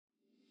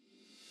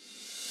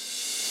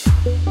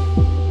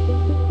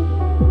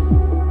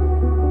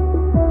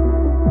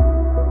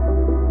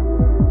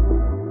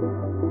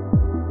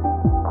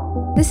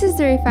This is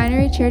the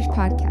Refinery Church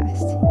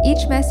podcast.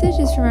 Each message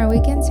is from our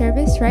weekend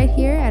service right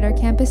here at our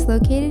campus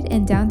located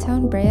in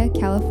downtown Brea,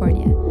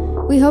 California.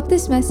 We hope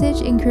this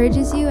message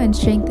encourages you and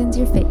strengthens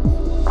your faith. We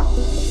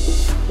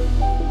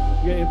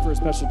got in for a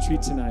special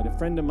treat tonight. A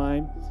friend of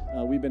mine,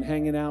 we've been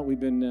hanging out. We've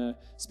been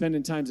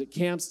spending times at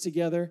camps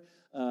together.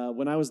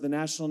 When I was the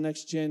National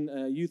Next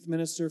Gen youth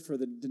minister for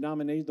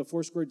the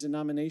Foursquare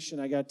denomination,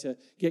 I got to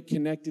get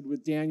connected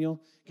with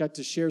Daniel, got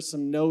to share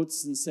some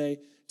notes and say,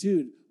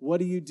 dude,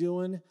 what are you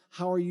doing?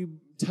 How are you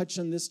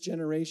touching this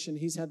generation?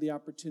 He's had the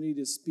opportunity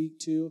to speak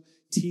to,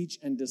 teach,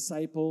 and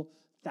disciple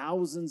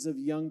thousands of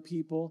young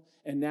people,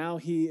 and now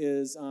he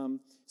is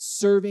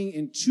serving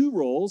in two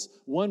roles.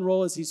 One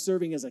role is he's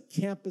serving as a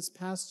campus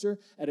pastor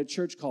at a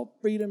church called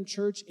Freedom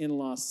Church in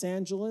Los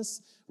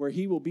Angeles, where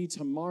he will be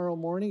tomorrow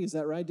morning. Is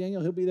that right,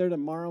 Daniel? He'll be there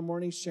tomorrow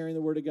morning sharing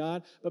the Word of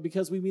God. But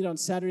because we meet on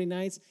Saturday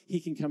nights, he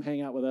can come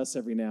hang out with us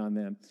every now and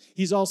then.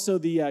 He's also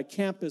the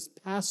campus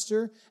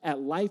pastor at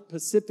Life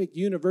Pacific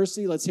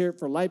University. Let's hear it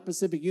for Life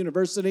Pacific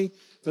University.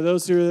 For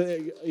those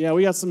who are,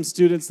 we got some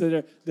students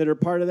that are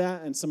part of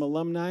that and some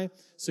alumni.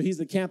 So he's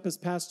the campus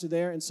pastor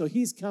there. And so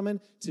he's coming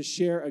to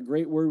share a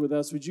great word with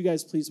us. Would you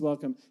guys please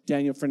welcome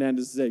Daniel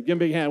Fernandez today? Give him a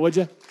big hand, would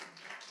you?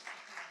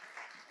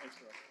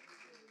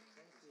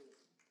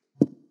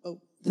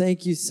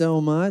 Thank you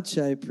so much.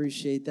 I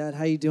appreciate that.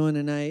 How you doing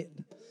tonight?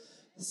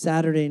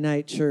 Saturday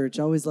night church.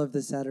 I always love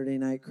the Saturday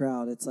night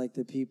crowd. It's like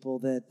the people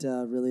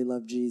that really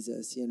love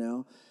Jesus, you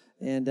know.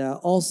 And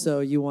also,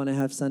 you want to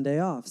have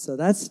Sunday off. So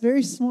that's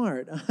very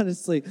smart,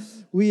 honestly.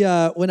 We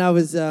when I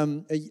was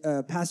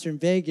a pastor in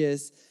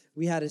Vegas,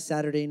 we had a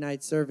Saturday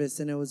night service,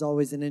 and it was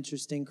always an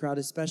interesting crowd,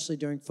 especially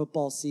during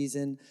football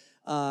season.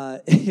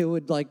 It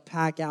would like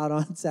pack out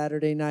on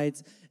Saturday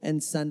nights,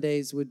 and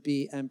Sundays would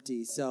be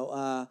empty.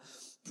 So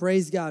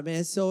praise God, man.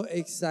 It's so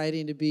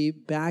exciting to be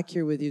back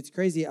here with you. It's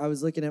crazy. I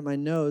was looking at my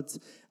notes,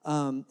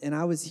 and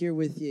I was here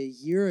with you a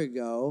year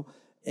ago,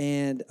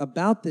 and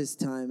about this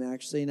time,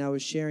 actually, and I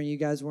was sharing, you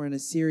guys were in a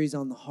series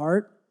on the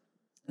heart,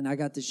 and I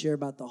got to share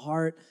about the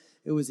heart.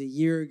 It was a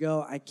year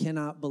ago. I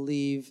cannot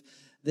believe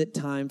that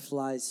time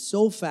flies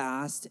so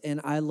fast,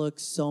 and I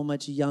look so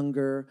much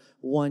younger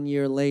 1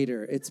 year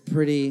later. It's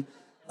pretty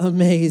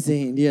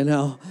amazing, you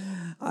know.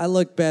 I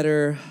look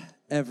better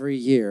every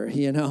year,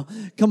 you know.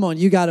 Come on,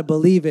 you got to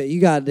believe it.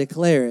 You got to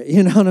declare it.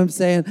 You know what I'm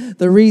saying?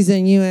 The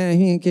reason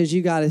because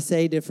you got to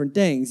say different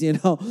things, you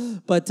know.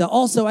 But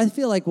also, I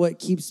feel like what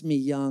keeps me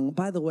young,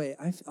 by the way,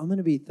 I'm going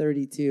to be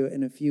 32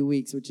 in a few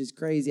weeks, which is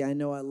crazy. I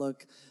know I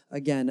look,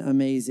 again,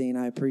 amazing.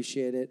 I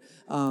appreciate it.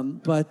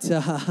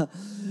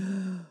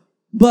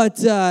 But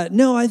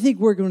no, I think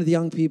working with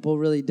young people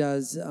really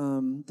does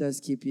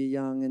keep you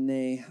young, and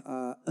they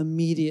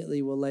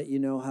immediately will let you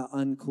know how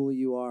uncool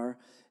you are.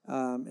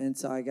 And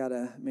so I got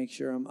to make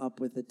sure I'm up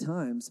with the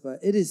times. But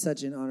it is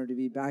such an honor to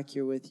be back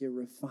here with you,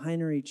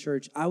 Refinery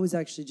Church. I was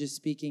actually just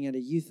speaking at a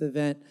youth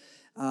event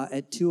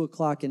at 2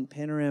 o'clock in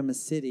Panorama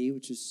City,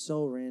 which is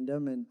so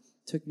random, and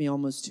took me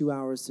almost 2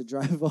 hours to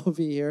drive over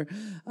here.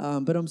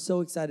 But I'm so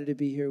excited to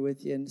be here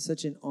with you, and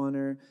such an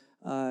honor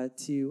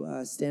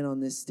to stand on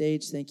this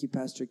stage. Thank you,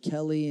 Pastor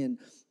Kelly and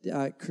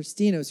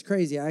Christina. It was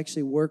crazy. I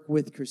actually work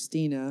with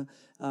Christina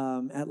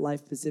at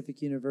Life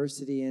Pacific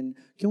University, and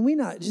can we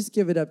not just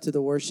give it up to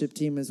the worship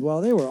team as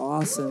well? They were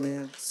awesome,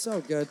 man.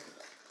 So good.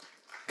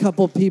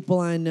 Couple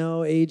people I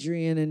know,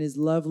 Adrian and his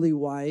lovely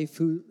wife,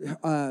 who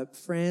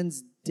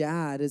Fran's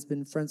dad has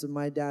been friends with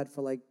my dad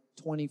for like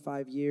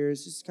 25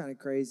 years, just kind of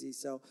crazy.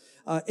 So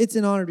it's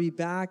an honor to be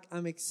back.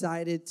 I'm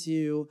excited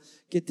to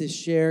get to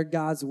share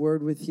God's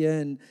word with you.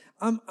 And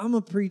I'm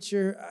a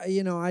preacher.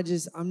 You know,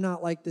 I'm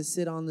not like the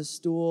sit on the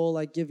stool,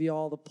 like give you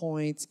all the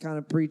points kind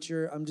of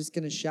preacher. I'm just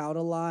going to shout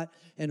a lot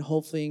and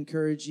hopefully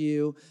encourage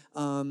you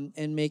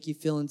and make you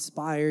feel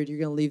inspired. You're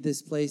going to leave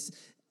this place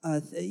I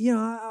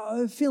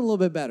feel a little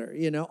bit better,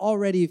 you know.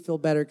 Already you feel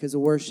better because of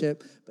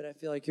worship, but I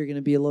feel like you're going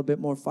to be a little bit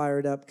more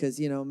fired up because,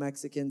 you know,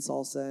 Mexican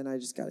salsa, and I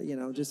just got to, you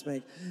know, just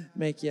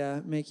make you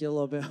a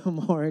little bit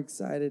more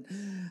excited.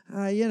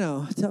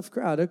 Tough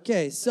crowd.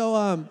 Okay,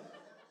 so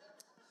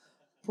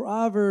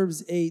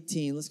Proverbs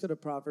 18. Let's go to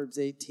Proverbs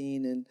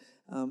 18,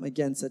 and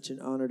again, such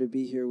an honor to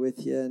be here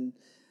with you. And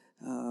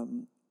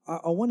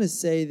I want to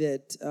say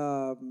that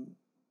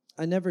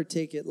I never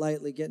take it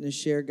lightly getting to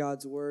share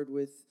God's word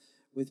with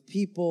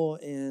people,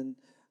 and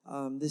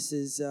this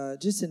is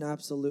just an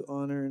absolute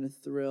honor and a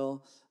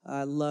thrill.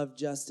 I love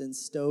Justin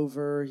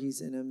Stover.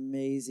 He's an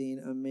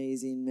amazing,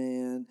 amazing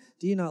man.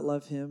 Do you not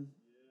love him?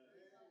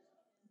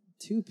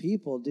 Two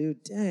people,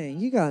 dude.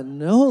 Dang, you got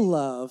no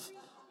love.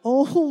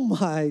 Oh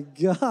my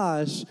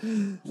gosh,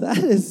 that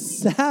is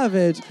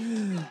savage.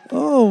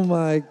 Oh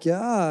my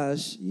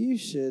gosh, you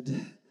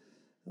should...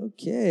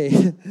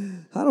 Okay,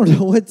 I don't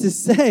know what to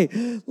say.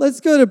 Let's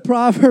go to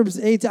Proverbs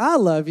 18. I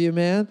love you,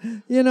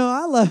 man. You know,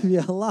 I love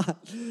you a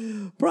lot.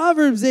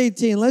 Proverbs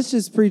 18. Let's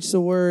just preach the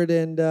word,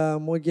 and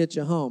we'll get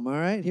you home, all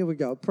right? Here we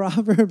go.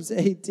 Proverbs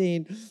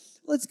 18.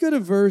 Let's go to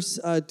verse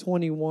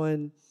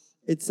 21.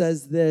 It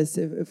says this.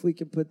 If we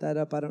could put that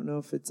up. I don't know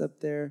if it's up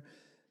there.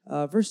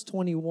 Verse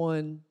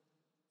 21.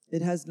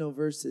 It has no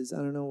verses. I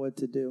don't know what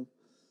to do.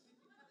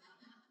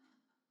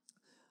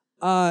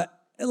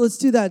 Let's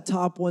do that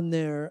top one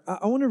there.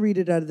 I want to read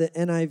it out of the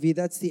NIV.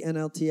 That's the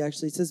NLT,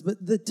 actually. It says,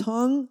 "But the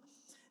tongue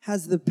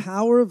has the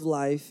power of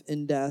life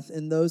and death,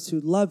 and those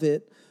who love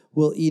it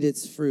will eat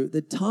its fruit."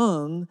 The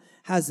tongue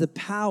has the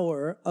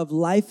power of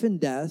life and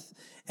death,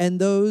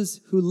 and those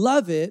who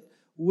love it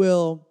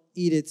will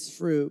eat its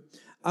fruit.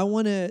 I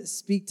want to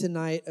speak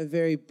tonight a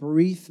very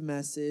brief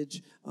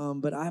message,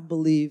 but I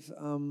believe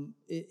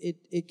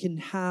it can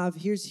have,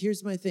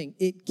 here's my thing,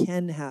 it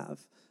can have,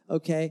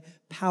 okay,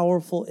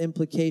 powerful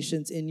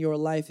implications in your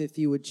life if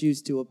you would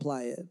choose to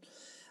apply it.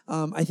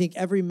 I think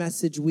every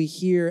message we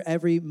hear,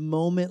 every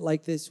moment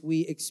like this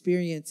we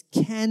experience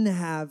can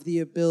have the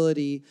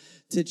ability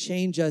to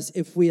change us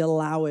if we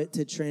allow it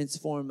to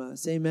transform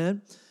us.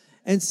 Amen?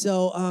 And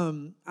so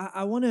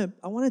I want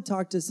to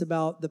talk to us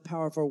about the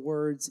power of our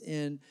words,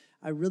 and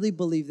I really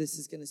believe this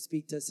is going to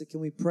speak to us. So can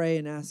we pray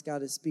and ask God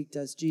to speak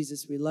to us?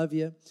 Jesus, we love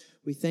you.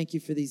 We thank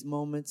you for these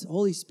moments.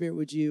 Holy Spirit,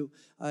 would you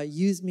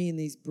use me in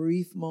these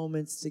brief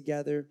moments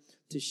together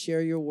to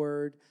share your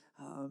word?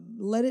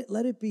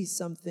 Let it be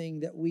something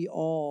that we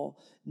all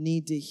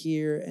need to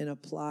hear and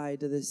apply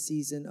to this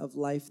season of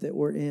life that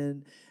we're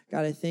in.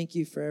 God, I thank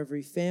you for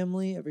every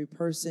family, every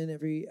person,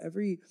 every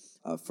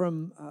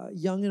from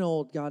young and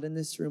old, God, in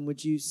this room.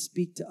 Would you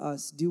speak to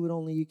us? Do what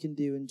only you can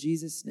do in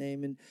Jesus'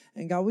 name.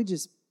 And God, we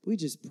just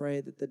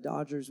pray that the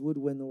Dodgers would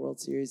win the World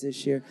Series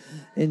this year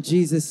in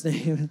Jesus'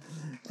 name.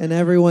 And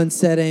everyone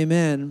said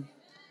amen.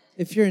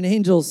 If you're an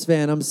Angels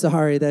fan, I'm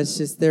sorry. That's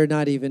just, they're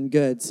not even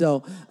good.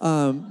 So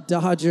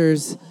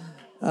Dodgers,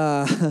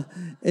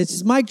 it's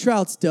just Mike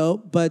Trout's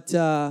dope, but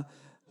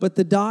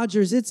the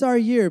Dodgers, it's our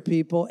year,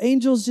 people.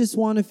 Angels just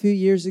won a few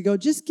years ago.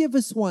 Just give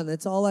us one.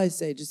 That's all I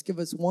say. Just give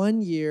us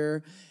 1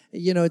 year.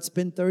 You know, it's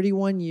been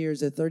 31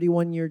 years, a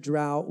 31-year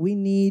drought. We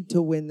need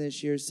to win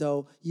this year.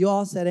 So you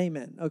all said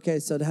amen. Okay,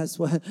 so that's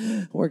what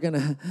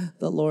the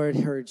Lord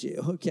heard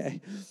you.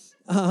 Okay.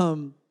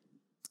 I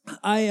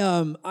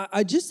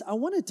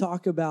want to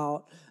talk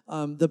about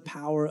the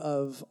power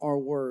of our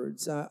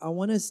words. I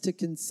want us to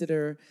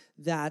consider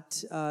that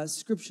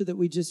scripture that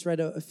we just read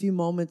a few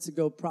moments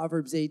ago,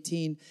 Proverbs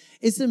 18.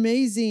 It's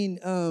amazing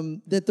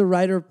that the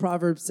writer of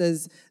Proverbs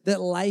says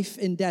that life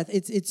and death,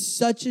 it's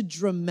such a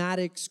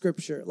dramatic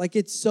scripture. Like,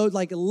 it's so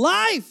like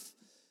life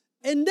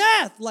and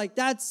death. Like,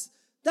 that's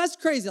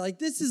crazy. Like,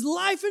 this is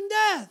life and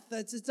death.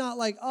 It's not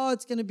like, oh,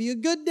 it's going to be a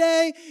good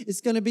day,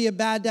 it's going to be a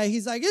bad day.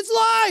 He's like, it's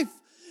life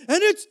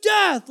and it's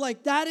death.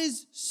 Like, that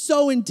is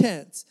so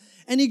intense.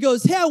 And he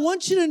goes, hey, I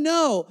want you to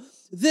know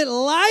that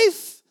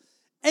life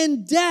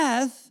and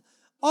death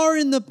are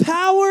in the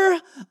power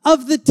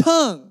of the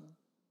tongue.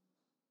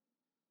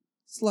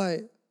 It's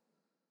like,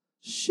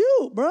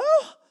 shoot, bro,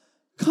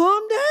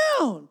 calm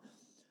down.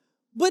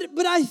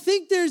 But I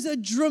think there's a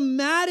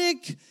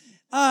dramatic,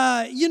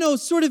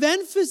 sort of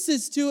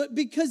emphasis to it,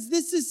 because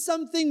this is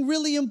something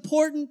really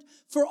important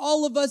for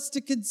all of us to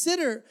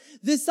consider.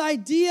 This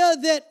idea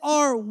that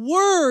our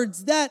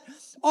words, that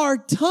our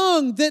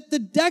tongue, that the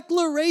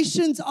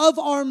declarations of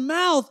our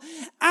mouth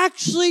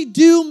actually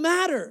do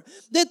matter.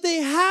 That they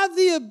have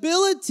the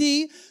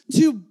ability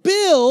to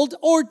build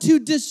or to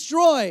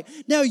destroy.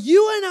 Now,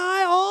 you and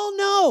I all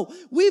know,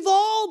 we've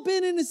all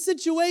been in a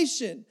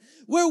situation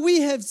where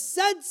we have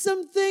said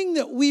something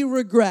that we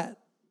regret.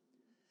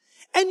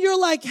 And you're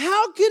like,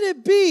 how could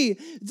it be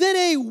that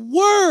a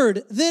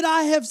word that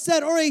I have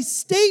said or a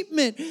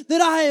statement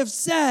that I have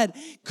said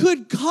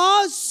could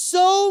cause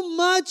so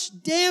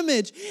much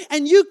damage?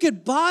 And you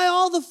could buy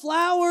all the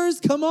flowers.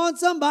 Come on,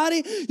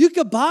 somebody. You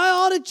could buy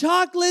all the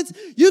chocolates.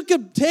 You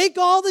could take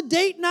all the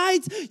date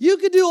nights. You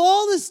could do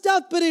all this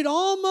stuff, but it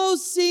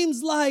almost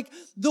seems like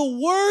the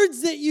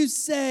words that you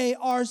say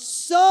are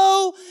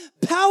so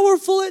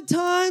powerful at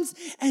times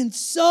and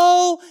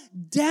so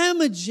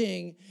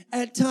damaging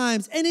at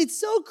times. And it's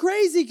so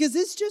crazy because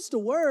it's just a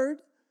word.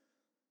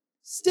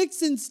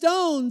 Sticks and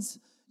stones,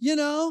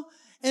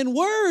 and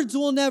words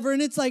will never.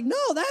 And it's like,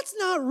 no, that's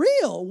not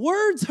real.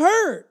 Words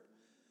hurt.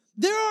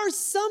 There are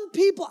some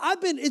people,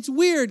 it's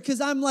weird because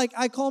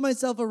I call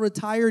myself a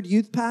retired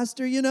youth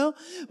pastor,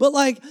 but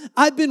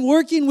I've been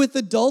working with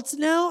adults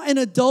now, and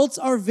adults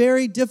are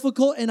very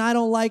difficult, and I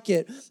don't like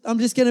it. I'm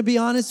just going to be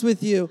honest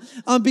with you,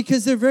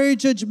 because they're very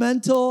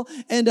judgmental,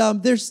 and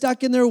they're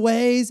stuck in their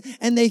ways,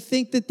 and they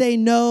think that they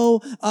know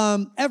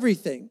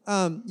everything,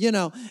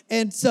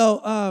 and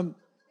so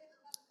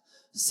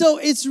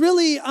it's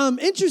really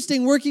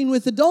interesting working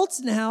with adults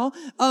now,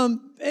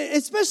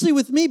 especially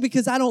with me,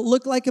 because I don't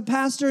look like a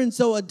pastor. And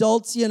so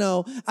adults,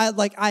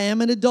 I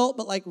am an adult,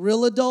 but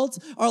real adults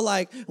are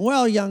like,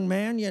 well, young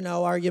man,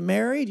 are you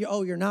married?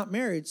 Oh, you're not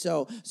married.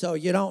 So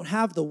you don't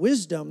have the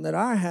wisdom that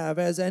I have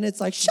and it's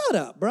like, shut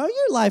up, bro.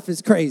 Your life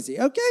is crazy.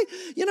 Okay.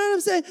 You know what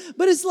I'm saying?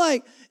 But it's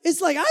like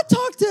I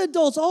talk to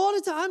adults all the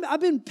time.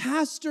 I've been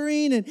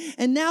pastoring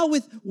and now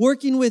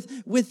working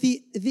with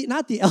the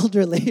not the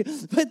elderly,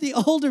 but the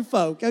older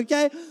folk,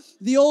 okay?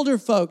 The older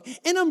folk.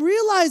 And I'm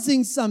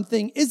realizing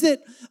something is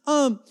that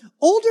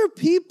older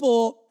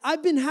people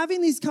I've been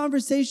having these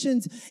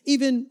conversations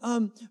even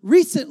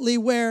recently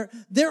where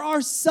there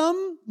are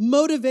some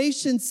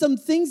motivations, some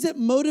things that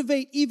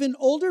motivate even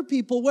older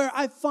people, where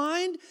I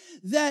find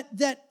that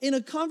in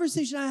a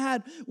conversation I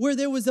had where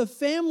there was a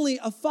family,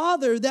 a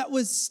father that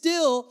was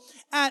still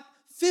at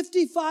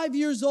 55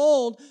 years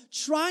old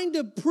trying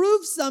to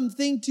prove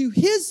something to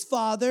his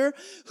father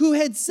who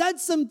had said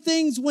some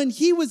things when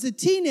he was a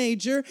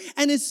teenager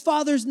and his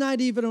father's not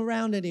even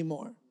around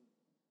anymore.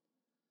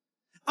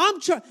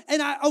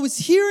 And I was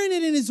hearing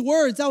it in his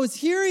words. I was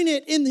hearing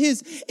it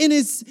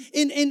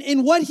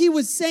in what he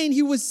was saying.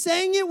 He was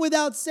saying it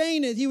without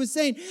saying it. He was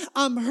saying,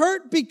 I'm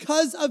hurt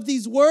because of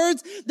these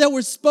words that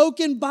were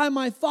spoken by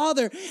my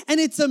father. And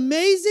it's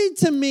amazing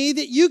to me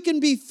that you can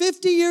be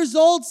 50 years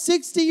old,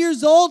 60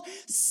 years old,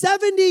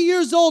 70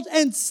 years old,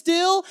 and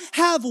still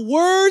have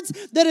words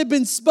that have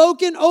been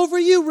spoken over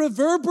you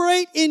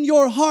reverberate in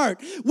your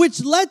heart,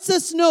 which lets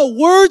us know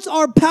words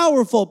are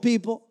powerful,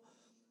 people.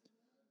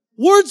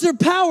 Words are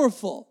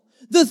powerful.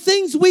 The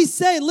things we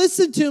say,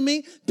 listen to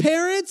me,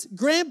 parents,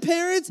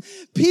 grandparents,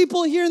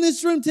 people here in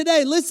this room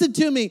today, listen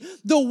to me.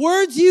 The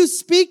words you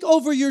speak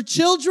over your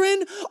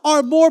children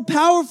are more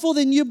powerful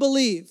than you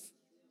believe.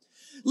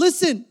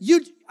 Listen,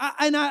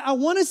 I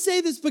want to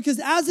say this because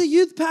as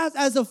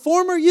a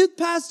former youth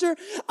pastor,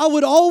 I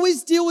would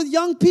always deal with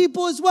young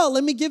people as well.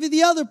 Let me give you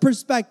the other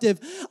perspective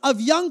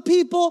of young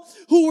people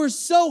who were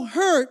so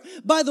hurt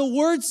by the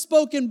words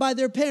spoken by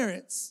their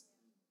parents.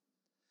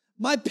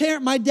 My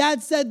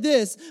dad said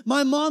this.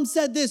 My mom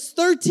said this.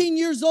 13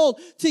 years old,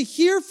 to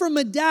hear from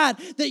a dad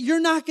that you're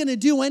not going to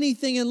do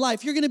anything in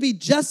life. You're going to be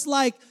just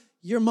like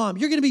your mom.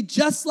 You're going to be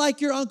just like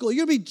your uncle.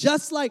 You're going to be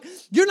just like,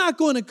 you're not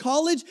going to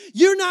college.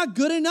 You're not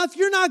good enough.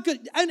 You're not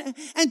good.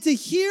 And to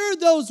hear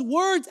those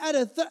words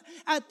at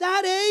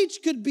that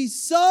age could be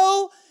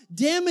so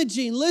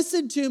damaging.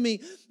 Listen to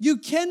me. You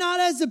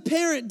cannot, as a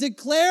parent,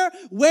 declare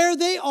where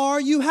they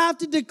are. You have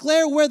to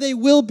declare where they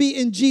will be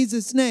in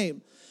Jesus'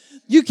 name.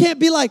 You can't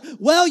be like,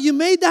 well, you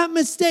made that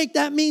mistake.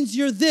 That means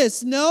you're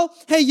this. No.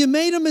 Hey, you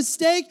made a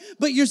mistake,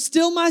 but you're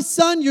still my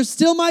son. You're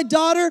still my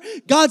daughter.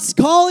 God's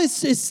call is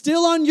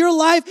still on your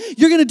life.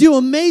 You're going to do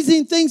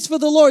amazing things for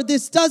the Lord.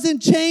 This doesn't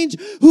change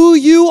who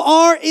you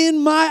are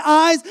in my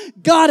eyes.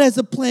 God has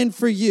a plan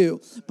for you.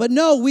 But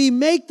no, we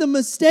make the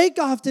mistake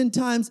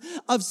oftentimes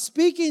of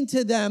speaking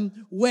to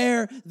them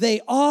where they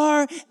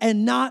are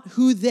and not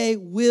who they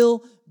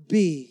will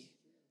be.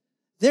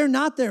 They're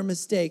not their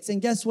mistakes.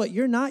 And guess what?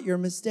 You're not your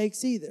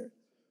mistakes either.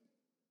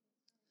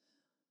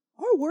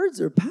 Our words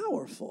are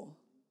powerful.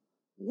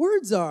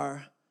 Words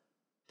are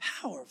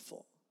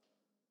powerful.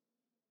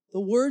 The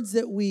words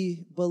that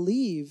we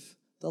believe,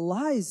 the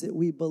lies that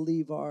we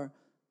believe are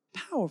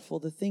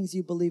powerful. The things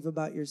you believe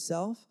about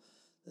yourself,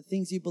 the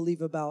things you believe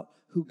about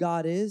who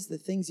God is, the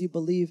things you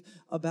believe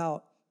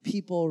about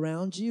people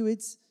around you,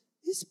 it's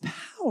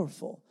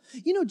powerful.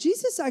 You know,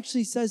 Jesus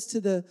actually says to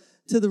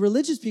the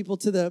religious people,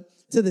 to the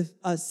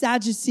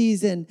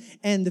Sadducees and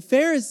the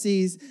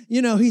Pharisees,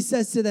 you know, he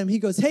says to them, he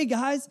goes, hey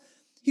guys,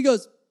 he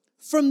goes,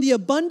 from the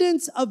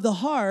abundance of the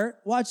heart,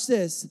 watch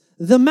this,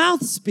 the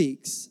mouth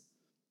speaks.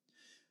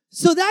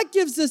 So that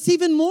gives us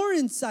even more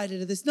insight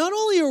into this. Not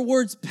only are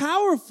words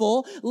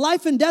powerful,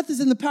 life and death is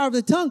in the power of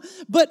the tongue,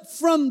 but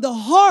from the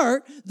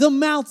heart, the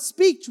mouth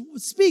speaks,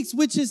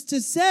 which is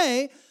to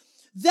say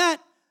that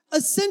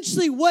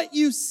essentially what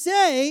you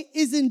say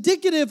is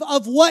indicative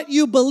of what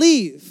you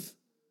believe.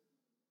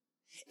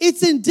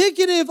 It's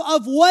indicative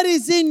of what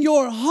is in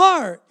your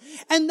heart.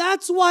 And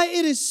that's why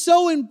it is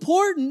so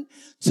important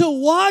to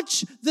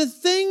watch the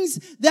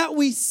things that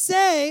we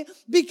say,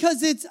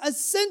 because it's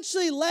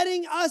essentially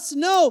letting us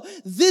know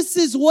this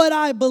is what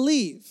I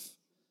believe.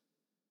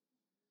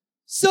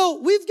 So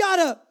we've got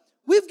to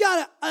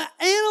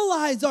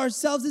analyze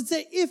ourselves and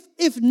say,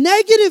 if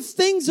negative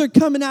things are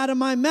coming out of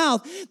my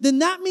mouth, then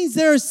that means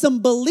there are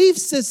some belief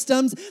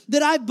systems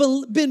that I've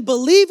been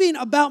believing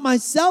about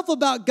myself,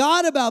 about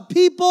God, about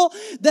people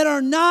that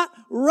are not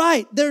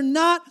right. They're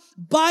not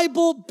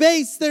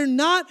Bible-based. They're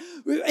not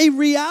a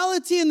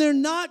reality and they're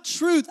not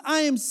truth.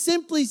 I am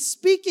simply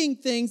speaking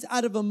things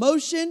out of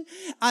emotion,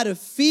 out of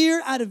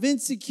fear, out of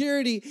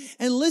insecurity.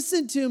 And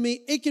listen to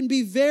me, it can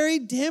be very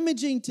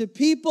damaging to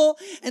people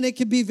and it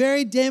can be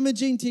very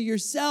damaging to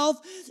yourself.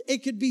 It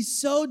could be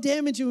so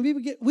damaging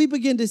when we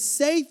begin to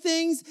say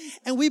things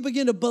and we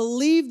begin to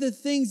believe the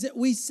things that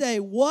we say.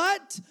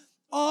 What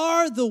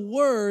are the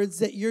words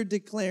that you're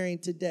declaring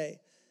today?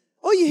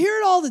 Oh, you hear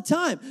it all the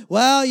time.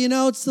 Well, you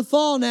know, it's the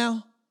fall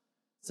now.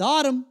 It's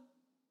autumn.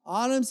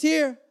 Autumn's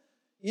here.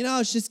 You know,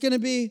 it's going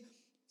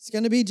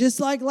to be just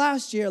like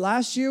last year.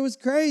 Last year was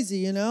crazy,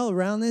 you know.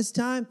 Around this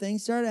time,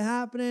 things started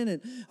happening, and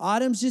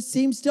autumn just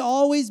seems to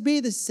always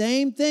be the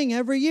same thing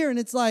every year. And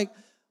it's like,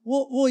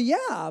 well,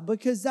 yeah,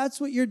 because that's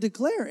what you're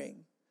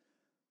declaring.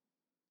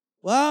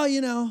 Well,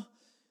 you know,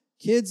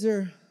 kids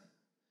are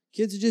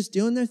just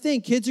doing their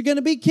thing. Kids are going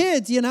to be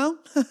kids, you know.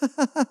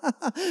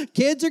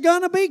 Kids are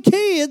going to be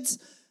kids.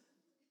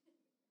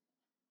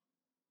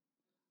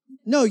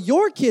 No,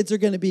 your kids are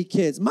going to be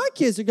kids. My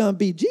kids are going to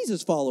be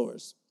Jesus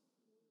followers.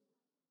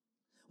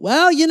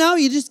 Well,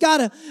 you just got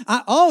to,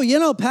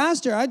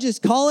 Pastor, I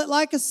just call it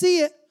like I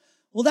see it.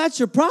 Well, that's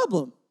your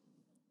problem.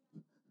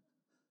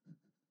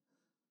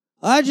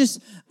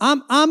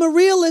 I'm a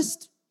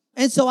realist.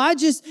 And so I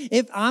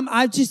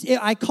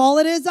call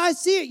it as I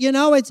see it.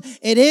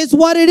 It is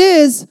what it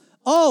is.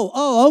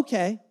 Oh,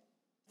 okay.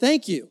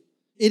 Thank you.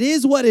 It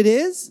is what it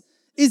is.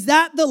 Is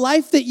that the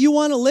life that you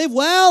want to live?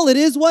 Well, it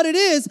is what it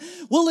is.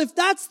 Well, if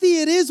that's the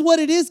it is what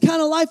it is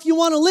kind of life you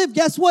want to live,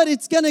 guess what?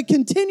 It's going to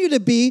continue to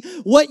be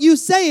what you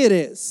say it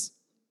is.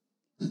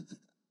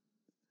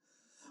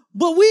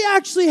 But we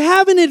actually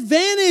have an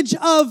advantage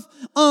of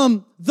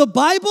the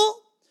Bible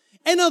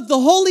and of the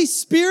Holy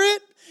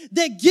Spirit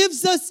that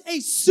gives us a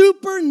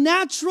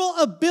supernatural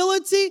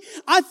ability.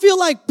 I feel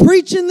like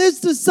preaching this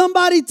to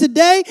somebody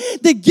today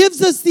that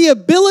gives us the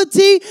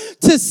ability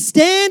to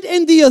stand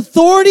in the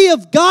authority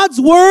of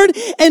God's word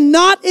and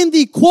not in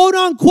the quote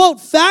unquote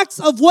facts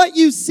of what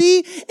you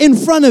see in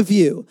front of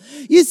you.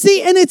 You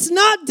see, and it's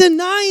not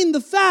denying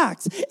the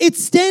facts.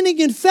 It's standing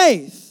in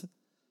faith.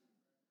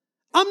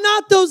 I'm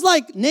not those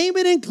like name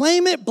it and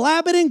claim it,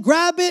 blab it and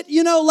grab it,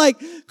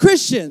 like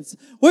Christians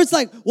where it's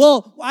like,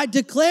 well, I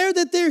declare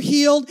that they're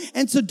healed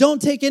and so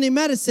don't take any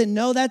medicine.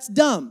 No, that's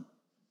dumb.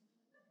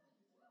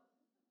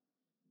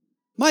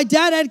 My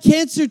dad had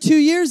cancer 2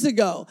 years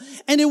ago,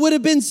 and it would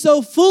have been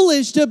so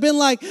foolish to have been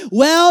like,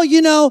 well,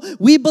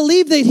 we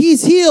believe that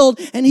he's healed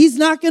and he's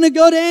not going to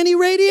go to any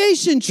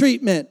radiation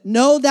treatment.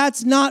 No,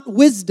 that's not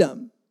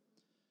wisdom.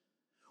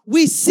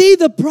 We see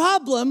the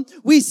problem,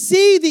 we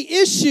see the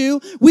issue,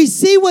 we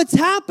see what's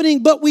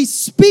happening, but we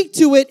speak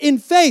to it in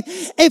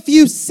faith. If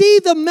you see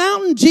the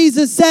mountain,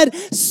 Jesus said,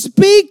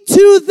 speak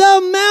to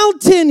the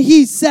mountain,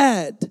 he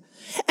said,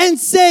 and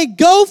say,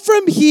 go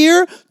from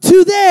here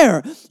to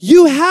there.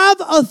 You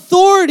have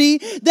authority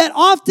that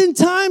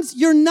oftentimes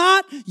you're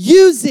not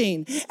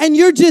using. And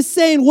you're just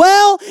saying,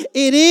 well,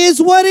 it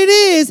is what it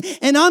is.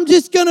 And I'm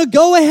just going to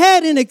go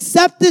ahead and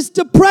accept this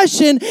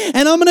depression.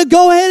 And I'm going to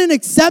go ahead and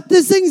accept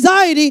this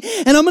anxiety.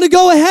 And I'm going to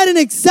go ahead and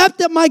accept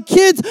that my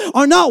kids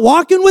are not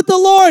walking with the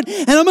Lord.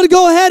 And I'm going to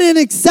go ahead and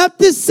accept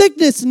this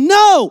sickness.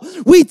 No,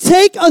 we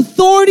take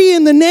authority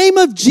in the name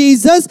of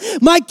Jesus.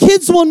 My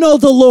kids will know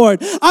the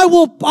Lord. I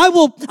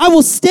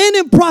will stand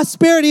in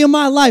prosperity in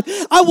my life.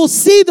 I will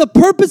see the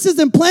purposes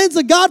and plans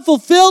of God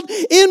fulfilled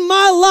in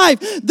my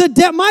life.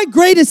 My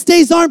greatest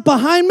days aren't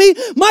behind me.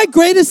 My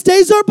greatest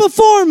days are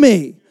before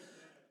me.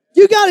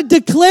 You got to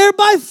declare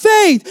by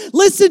faith.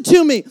 Listen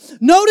to me.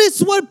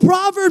 Notice what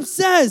Proverbs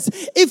says.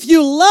 If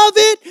you love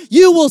it,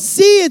 you will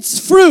see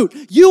its fruit.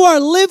 You are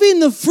living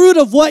the fruit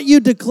of what you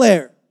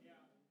declare.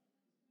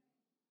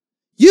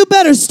 You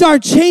better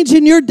start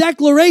changing your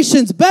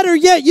declarations. Better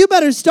yet, you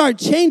better start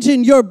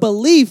changing your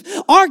belief.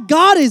 Our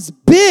God is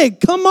big.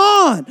 Come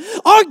on.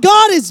 Our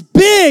God is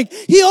big.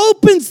 He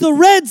opens the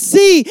Red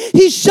Sea.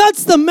 He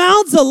shuts the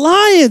mouths of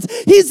lions.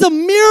 He's a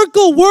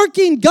miracle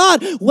working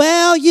God.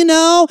 Well,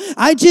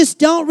 I just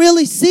don't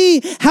really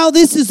see how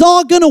this is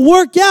all going to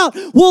work out.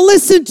 Well,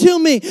 listen to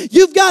me.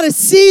 You've got to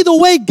see the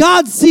way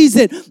God sees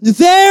it.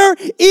 There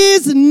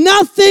is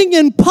nothing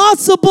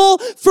impossible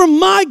for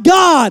my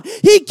God.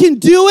 He can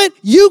do it.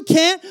 You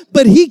can't,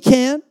 but he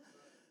can.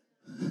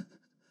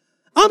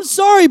 I'm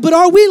sorry, but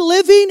are we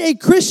living a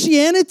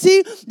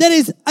Christianity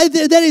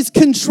that is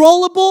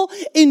controllable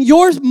in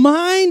your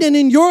mind and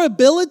in your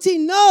ability?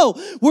 No,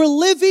 we're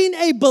living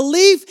a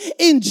belief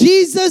in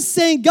Jesus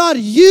saying, God,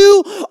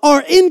 you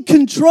are in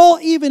control.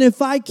 Even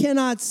if I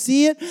cannot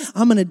see it,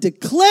 I'm going to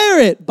declare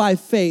it by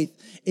faith.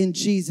 In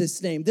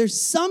Jesus' name. There's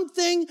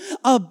something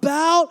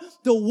about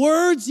the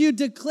words you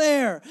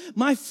declare.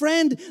 My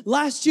friend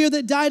last year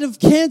that died of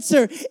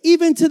cancer,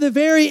 even to the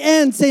very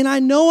end, saying, I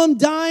know I'm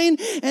dying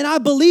and I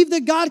believe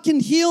that God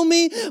can heal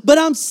me, but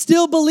I'm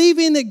still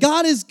believing that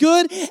God is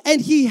good and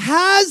he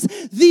has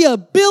the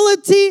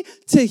ability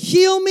to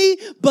heal me.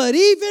 But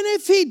even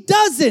if he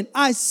doesn't,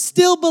 I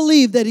still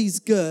believe that he's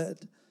good.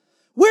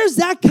 Where's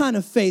that kind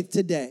of faith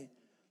today?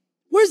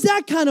 Where's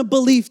that kind of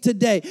belief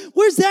today?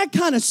 Where's that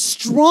kind of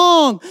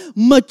strong,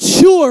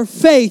 mature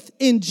faith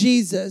in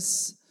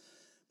Jesus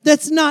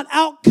that's not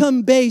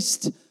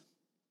outcome-based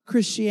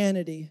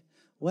Christianity?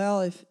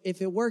 Well,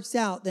 if it works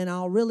out, then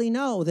I'll really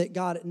know that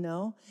God,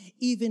 no.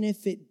 Even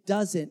if it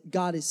doesn't,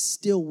 God is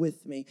still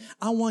with me.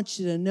 I want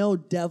you to know,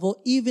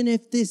 devil, even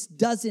if this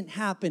doesn't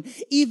happen,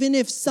 even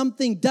if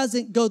something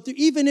doesn't go through,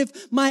 even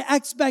if my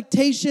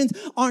expectations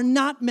are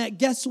not met,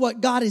 guess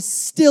what? God is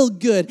still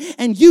good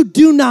and you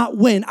do not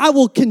win. I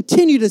will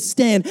continue to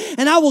stand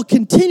and I will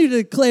continue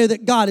to declare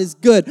that God is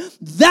good.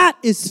 That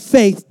is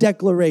faith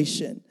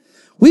declaration.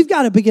 We've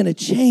got to begin to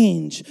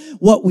change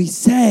what we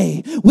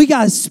say. We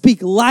got to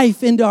speak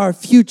life into our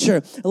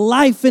future,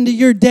 life into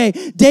your day.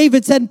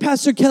 David said, and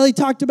Pastor Kelly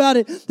talked about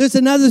it. There's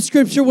another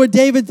scripture where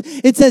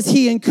it says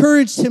he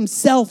encouraged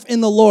himself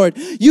in the Lord.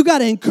 You got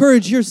to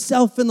encourage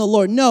yourself in the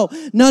Lord. No.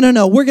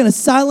 We're going to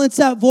silence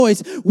that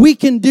voice. We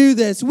can do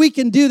this. We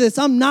can do this.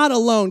 I'm not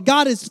alone.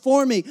 God is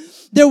for me.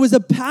 There was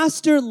a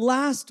pastor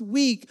last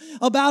week,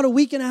 about a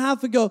week and a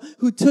half ago,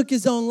 who took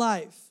his own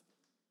life.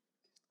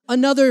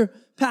 Another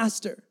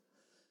pastor.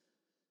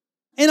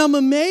 And I'm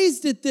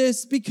amazed at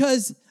this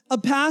because a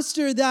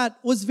pastor that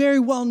was very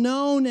well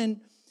known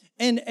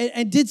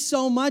and did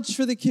so much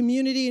for the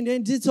community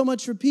and did so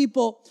much for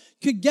people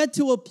could get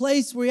to a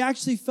place where he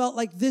actually felt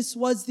like this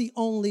was the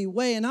only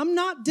way. And I'm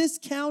not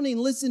discounting,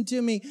 listen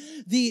to me,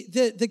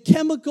 the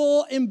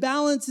chemical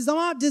imbalances. I'm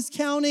not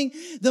discounting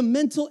the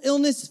mental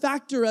illness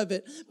factor of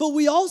it. But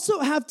we also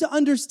have to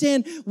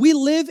understand we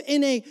live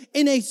in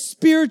a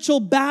spiritual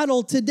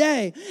battle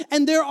today.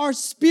 And there are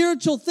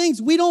spiritual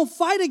things. We don't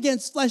fight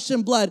against flesh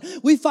and blood.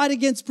 We fight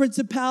against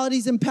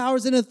principalities and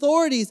powers and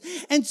authorities.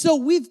 And so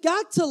we've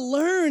got to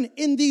learn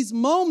in these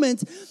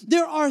moments,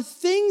 there are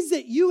things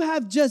that you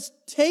have just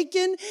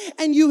taken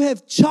and you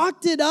have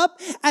chalked it up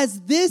as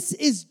this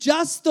is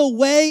just the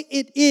way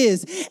it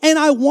is. And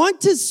I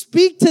want to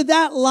speak to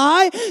that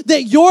lie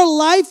that your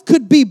life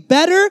could be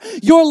better.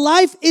 Your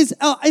life is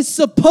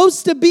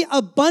supposed to be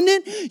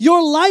abundant.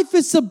 Your life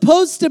is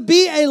supposed to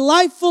be a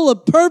life full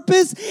of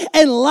purpose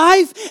and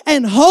life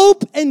and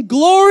hope and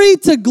glory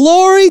to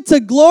glory to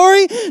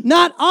glory.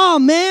 Not, oh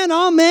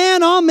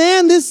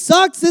man, this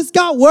sucks. This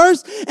got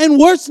worse and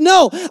worse.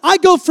 No, I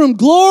go from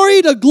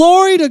glory to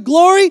glory to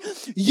glory.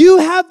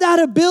 You have that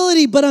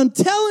ability, but I'm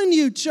telling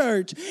you,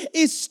 church,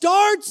 it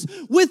starts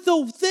with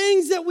the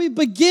things that we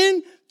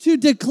begin to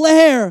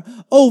declare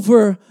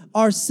over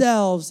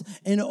ourselves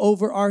and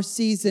over our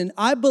season.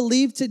 I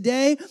believe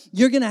today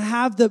you're going to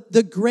have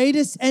the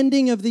greatest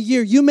ending of the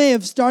year. You may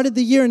have started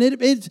the year and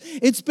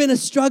it's been a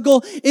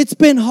struggle. It's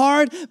been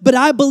hard, but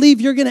I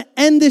believe you're going to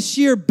end this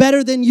year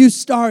better than you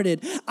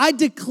started. I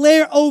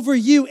declare over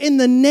you in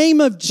the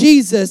name of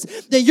Jesus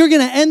that you're going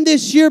to end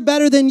this year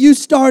better than you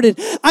started.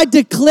 I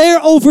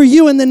declare over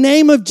you in the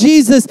name of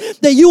Jesus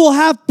that you will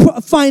have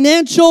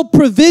financial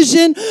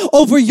provision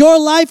over your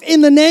life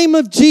in the name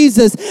of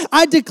Jesus.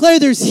 I declare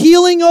there's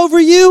healing over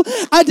you.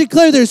 I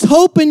declare there's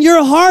hope in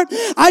your heart.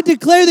 I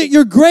declare that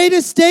your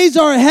greatest days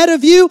are ahead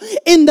of you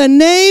in the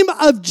name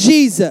of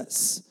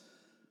Jesus.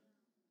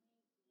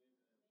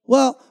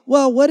 Well,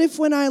 what if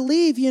when I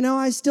leave,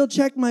 I still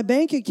check my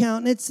bank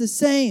account and it's the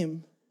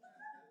same?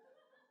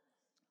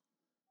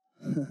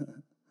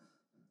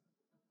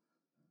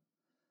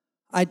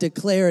 I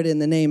declare it in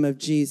the name of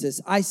Jesus.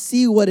 I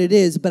see what it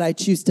is, but I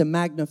choose to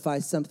magnify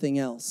something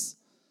else.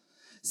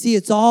 See,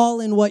 it's all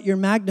in what you're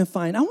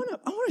magnifying. I want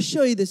to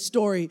show you this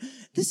story.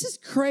 This is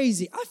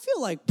crazy. I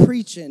feel like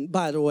preaching,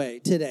 by the way,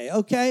 today,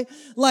 okay?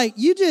 Like,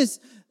 you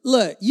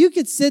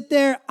could sit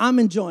there. I'm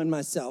enjoying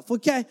myself,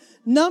 okay?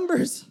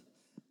 Numbers.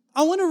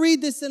 I want to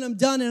read this and I'm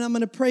done and I'm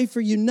going to pray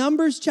for you.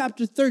 Numbers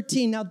chapter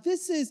 13. Now,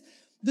 this is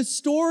the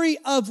story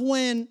of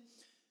when,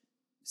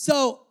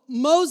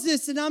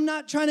 Moses, and I'm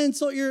not trying to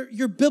insult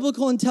your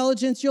biblical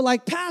intelligence. You're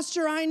like,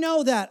 Pastor, I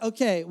know that.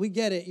 Okay, we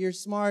get it. You're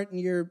smart and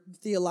you're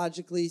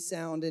theologically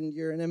sound and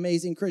you're an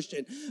amazing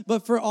Christian.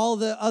 But for all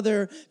the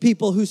other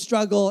people who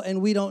struggle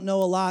and we don't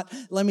know a lot,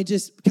 let me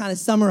just kind of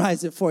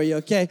summarize it for you,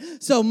 okay?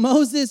 So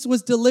Moses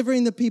was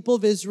delivering the people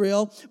of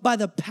Israel by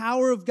the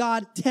power of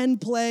God, 10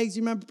 plagues.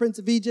 You remember Prince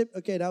of Egypt?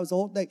 Okay, that was the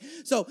whole thing.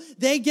 So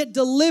they get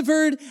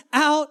delivered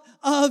out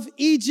of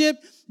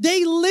Egypt.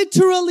 They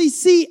literally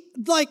see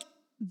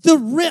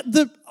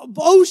the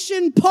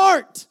ocean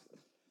part.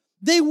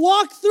 They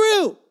walk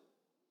through.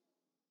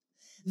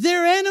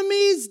 Their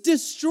enemies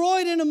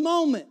destroyed in a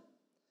moment.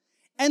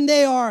 And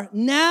they are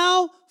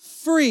now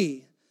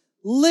free,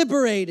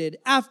 liberated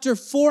after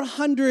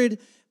 400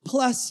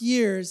 plus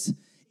years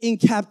in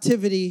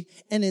captivity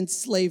and in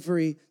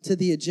slavery to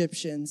the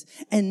Egyptians.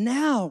 And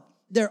now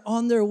they're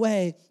on their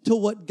way to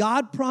what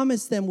God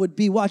promised them would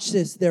be, watch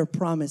this, their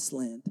promised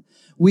land.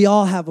 We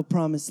all have a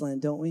promised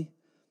land, don't we?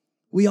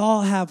 We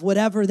all have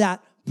whatever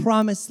that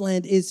promised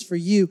land is for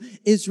you.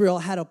 Israel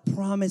had a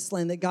promised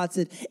land that God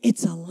said,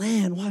 it's a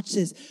land, watch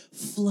this,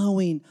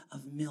 flowing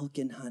of milk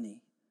and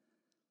honey.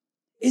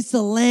 It's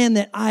a land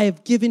that I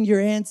have given your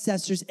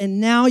ancestors, and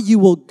now you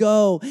will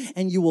go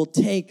and you will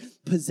take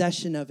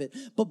possession of it.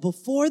 But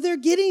before they're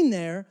getting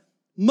there,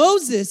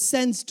 Moses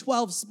sends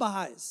 12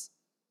 spies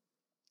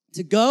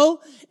to go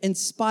and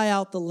spy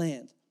out the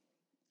land.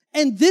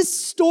 And this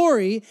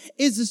story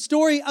is the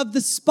story of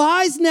the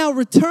spies now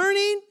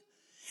returning.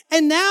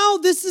 And now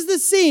this is the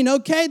scene,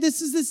 okay?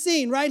 This is the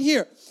scene right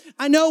here.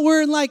 I know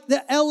we're in like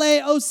the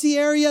LA OC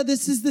area.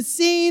 This is the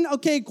scene.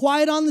 Okay,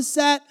 quiet on the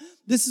set.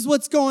 This is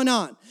what's going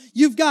on.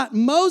 You've got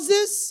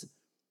Moses,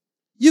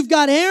 you've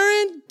got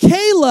Aaron,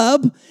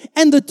 Caleb,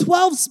 and the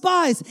 12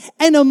 spies,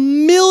 and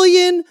 1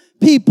 million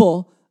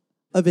people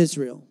of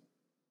Israel.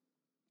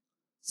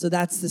 So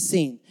that's the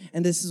scene.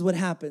 And this is what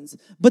happens.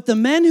 But the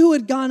men who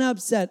had gone up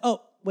said,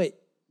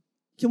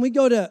 can we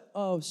go to,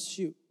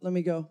 let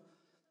me go.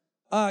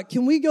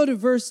 Can we go to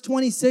verse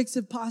 26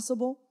 if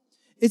possible?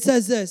 It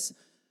says this. It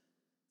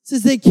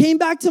says, they came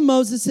back to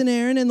Moses and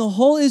Aaron and the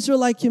whole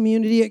Israelite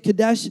community at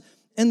Kadesh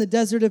and the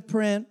desert of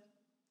Paran.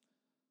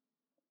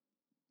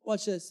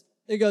 Watch this.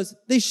 It goes,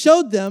 they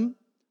showed them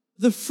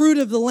the fruit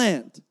of the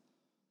land.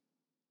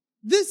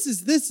 This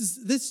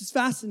is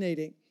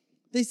fascinating.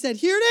 They said,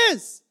 here it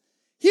is.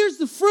 Here's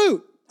the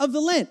fruit of the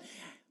land.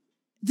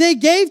 they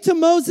gave to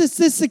Moses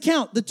this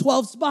account, the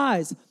 12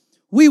 spies.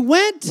 We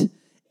went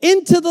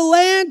into the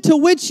land to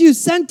which you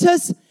sent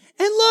us, and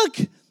look,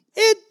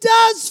 it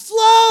does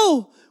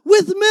flow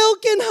with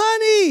milk and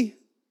honey.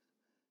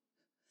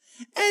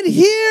 And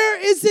here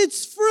is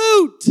its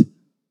fruit.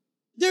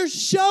 They're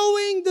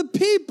showing the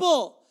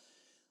people.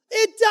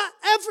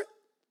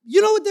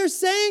 You know what they're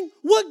saying?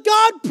 What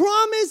God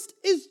promised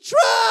is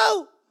true.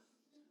 Woo!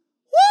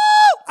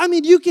 I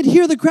mean, you could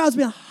hear the crowds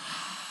being,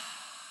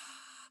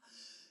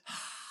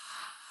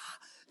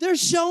 they're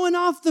showing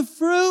off the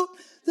fruit.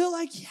 They're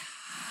like, yeah,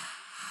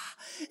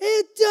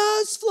 it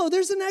does flow.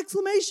 There's an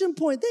exclamation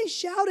point. They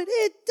shouted,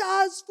 it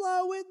does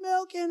flow with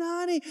milk and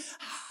honey.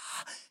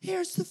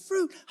 Here's the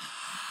fruit.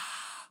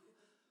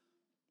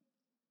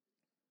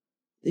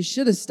 They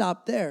should have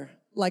stopped there,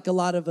 like a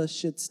lot of us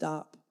should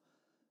stop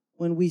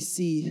when we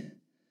see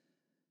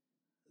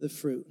the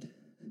fruit,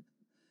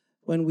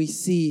 when we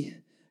see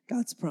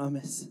God's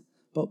promise.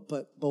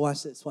 But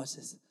watch this.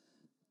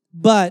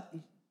 But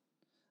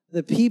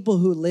the people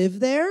who live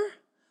there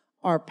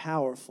are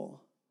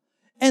powerful.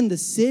 And the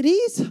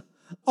cities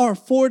are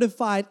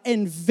fortified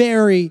and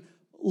very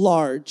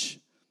large.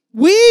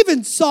 We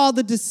even saw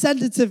the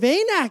descendants of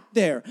Anak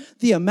there.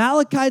 The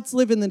Amalekites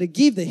live in the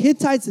Negev, the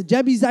Hittites, the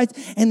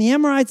Jebusites, and the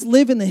Amorites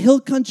live in the hill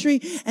country,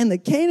 and the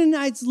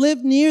Canaanites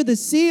live near the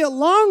sea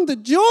along the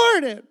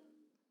Jordan.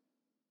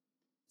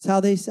 That's how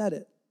they said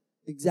it.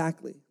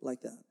 Exactly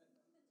like that.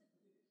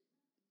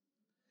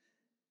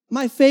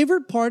 My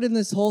favorite part in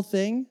this whole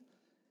thing,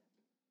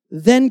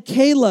 then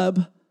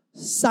Caleb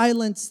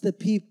silenced the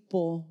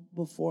people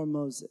before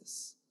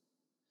Moses.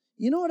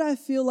 You know what I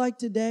feel like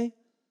today?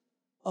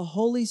 A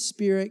Holy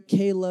Spirit,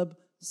 Caleb,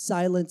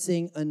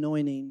 silencing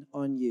anointing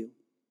on you.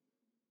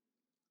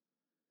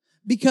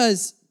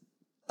 Because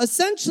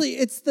essentially,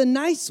 it's the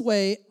nice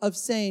way of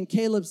saying,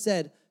 Caleb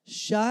said,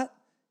 shut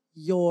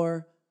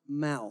your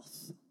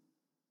mouth.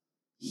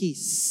 He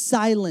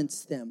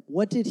silenced them.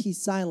 What did he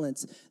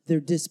silence?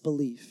 Their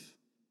disbelief.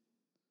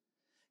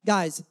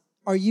 Guys,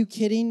 are you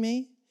kidding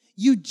me?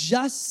 You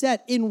just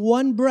said, in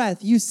one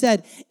breath, you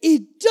said,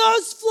 it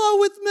does flow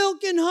with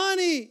milk and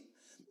honey.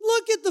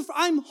 Look at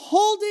I'm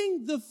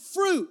holding the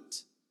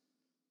fruit.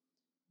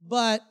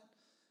 But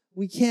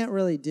we can't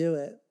really do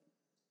it.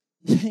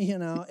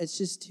 It's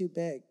just too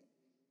big.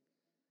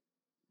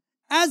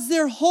 As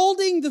they're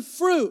holding the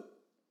fruit,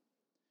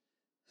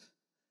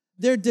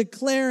 they're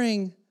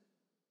declaring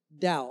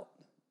doubt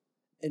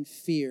and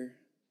fear.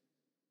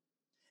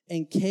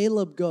 And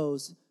Caleb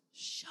goes,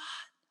 shut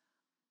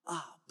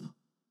up.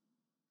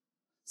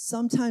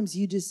 Sometimes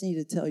you just need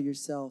to tell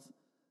yourself,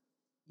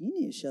 you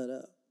need to shut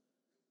up.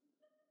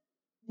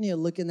 You need to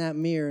look in that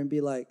mirror and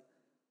be like,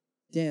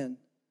 Dan,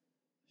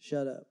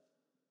 shut up.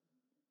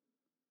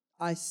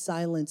 I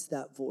silence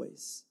that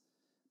voice.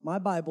 My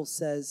Bible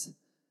says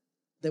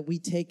that we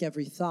take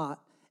every thought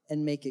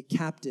and make it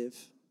captive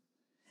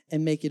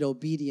and make it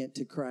obedient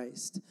to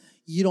Christ.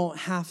 You don't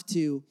have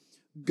to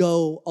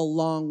go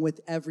along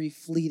with every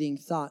fleeting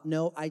thought.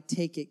 No, I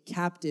take it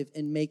captive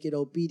and make it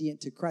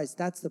obedient to Christ.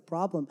 That's the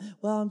problem.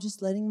 Well, I'm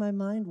just letting my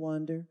mind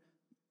wander.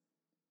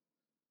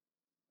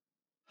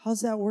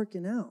 How's that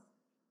working out?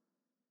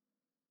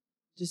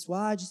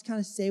 I just kind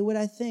of say what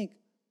I think.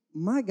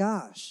 My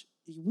gosh,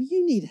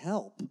 you need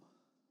help.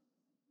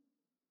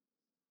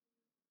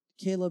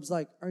 Caleb's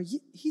like,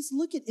 he's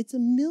looking, it's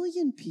 1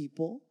 million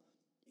people.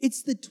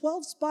 It's the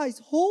 12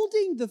 spies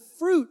holding the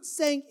fruit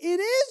saying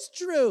it is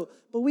true,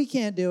 but we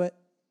can't do it.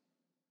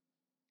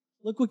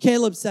 Look what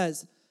Caleb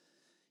says.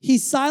 He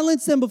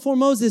silenced them before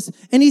Moses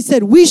and he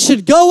said, we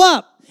should go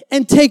up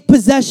and take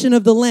possession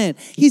of the land.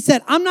 He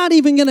said, I'm not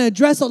even going to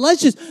address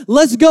it.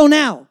 Let's go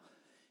now.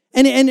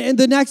 And in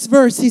the next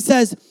verse, he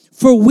says,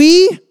 for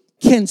we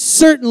can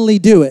certainly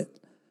do it.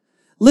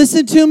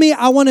 Listen to me.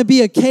 I want to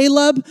be a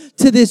Caleb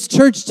to this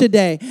church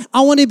today.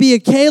 I want to be a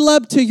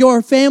Caleb to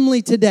your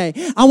family today.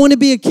 I want to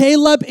be a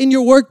Caleb in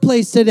your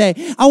workplace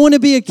today. I want to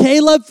be a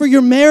Caleb for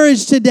your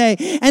marriage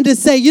today. And to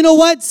say, you know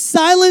what?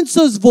 Silence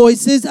those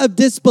voices of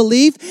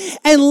disbelief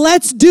and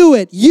let's do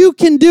it. You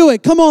can do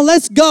it. Come on,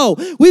 let's go.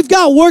 We've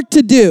got work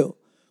to do.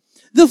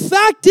 The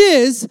fact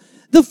is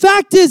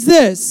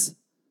this.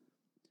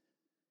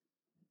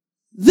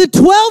 The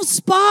 12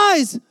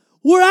 spies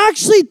were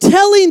actually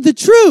telling the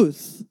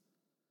truth.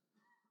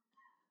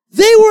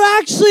 They were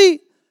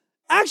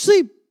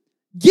actually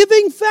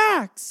giving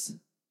facts.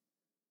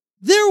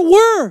 There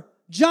were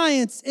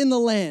giants in the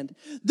land.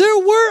 There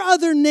were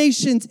other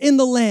nations in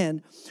the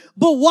land.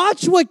 But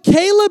watch what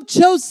Caleb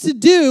chose to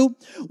do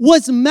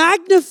was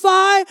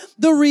magnify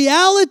the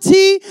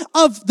reality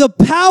of the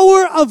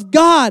power of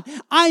God.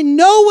 I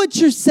know what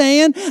you're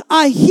saying.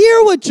 I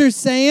hear what you're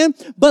saying.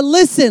 But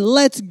listen,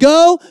 let's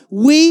go.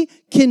 We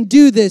can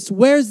do this.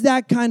 Where's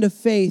that kind of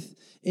faith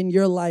in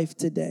your life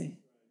today?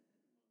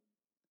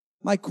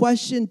 My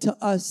question to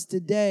us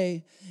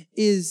today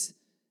is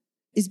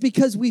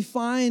because we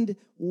find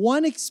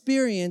one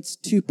experience,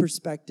 two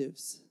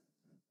perspectives.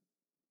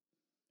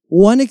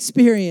 One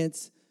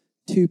experience,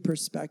 two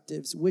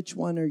perspectives. Which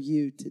one are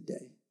you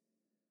today?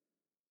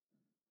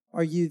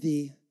 Are you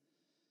the,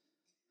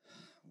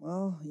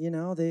 well,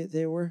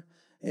 they were,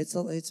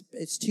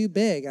 it's too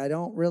big. I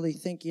don't really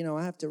think,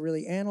 I have to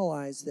really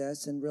analyze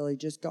this and really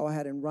just go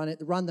ahead and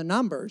run the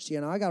numbers.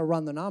 I got to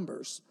run the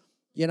numbers.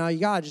 You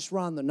got to just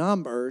run the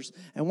numbers.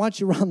 And once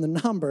you run the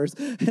numbers,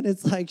 and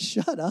it's like,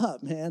 shut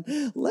up, man.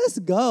 Let's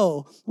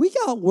go. We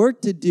got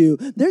work to do.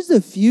 There's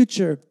a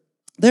future.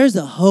 There's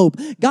a hope.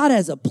 God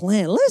has a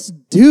plan. Let's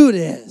do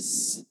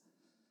this.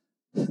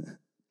 The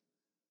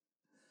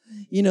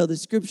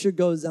scripture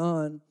goes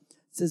on.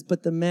 It says,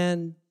 but the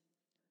men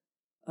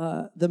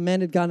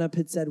had gone up,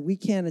 had said, we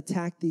can't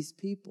attack these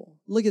people.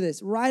 Look at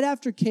this. Right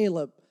after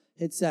Caleb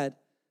had said,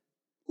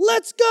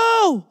 let's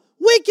go.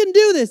 We can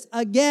do this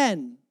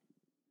again.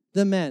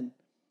 The men.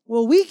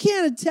 Well, we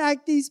can't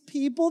attack these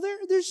people.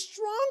 They're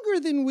stronger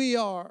than we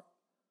are.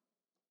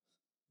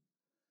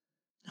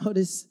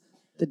 Notice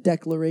the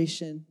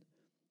declaration.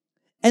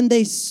 And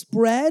they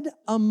spread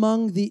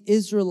among the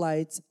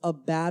Israelites a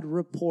bad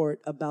report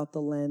about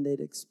the land they'd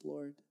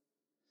explored.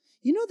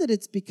 You know that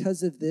it's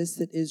because of this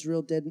that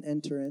Israel didn't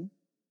enter in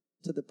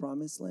to the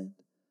promised land?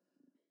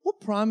 What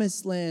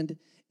promised land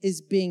is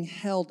being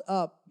held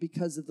up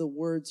because of the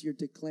words you're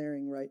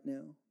declaring right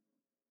now?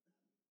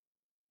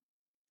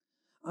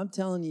 I'm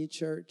telling you,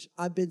 church,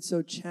 I've been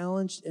so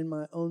challenged in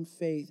my own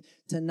faith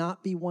to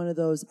not be one of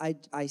those, I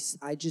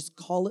just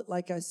call it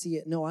like I see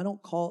it. No, I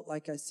don't call it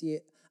like I see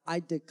it. I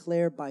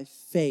declare by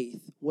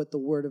faith what the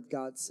Word of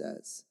God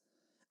says.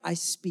 I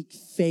speak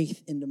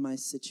faith into my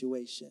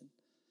situation.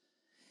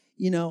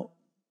 It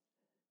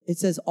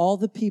says all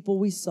the people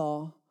we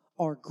saw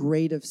are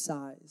great of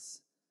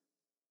size.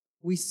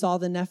 We saw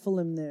the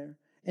Nephilim there.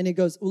 And it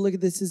goes, well, look at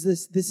this.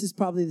 This is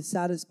probably the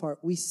saddest part.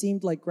 We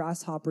seemed like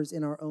grasshoppers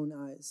in our own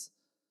eyes.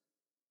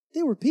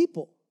 They were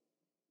people.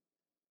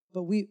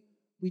 But we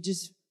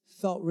just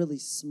felt really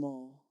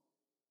small.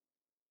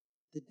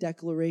 The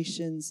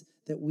declarations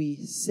that we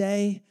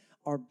say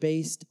are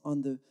based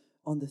on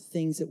the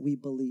things that we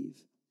believe.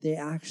 They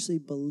actually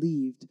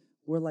believed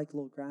we're like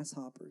little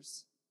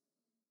grasshoppers.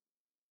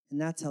 And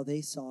that's how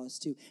they saw us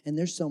too. And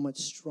they're so much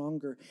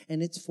stronger.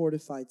 And it's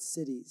fortified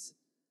cities.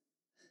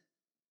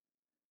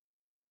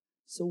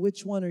 So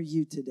which one are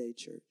you today,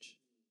 church?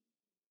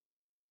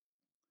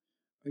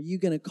 Are you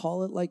going to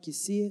call it like you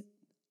see it?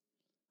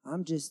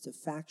 I'm just a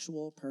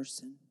factual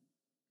person.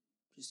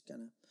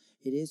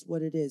 It is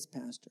what it is,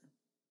 Pastor.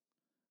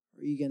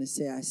 Or are you going to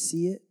say, I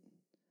see it,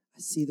 I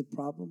see the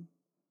problem,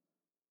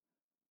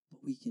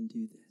 but we can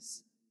do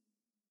this?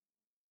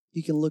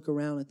 You can look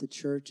around at the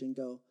church and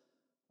go,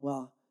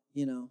 well,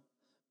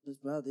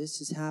 this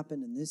has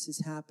happened and this has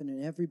happened,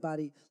 and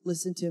everybody,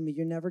 listen to me,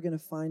 you're never going to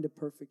find a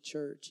perfect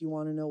church. You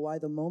want to know why?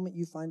 The moment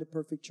you find a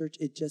perfect church,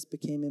 it just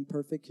became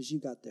imperfect because you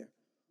got there.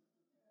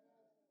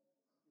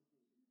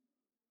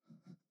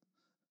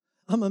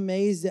 I'm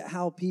amazed at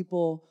how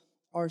people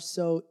are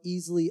so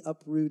easily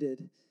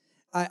uprooted.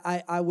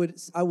 I would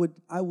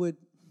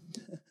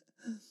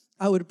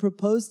I would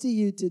propose to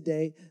you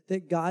today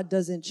that God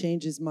doesn't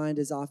change his mind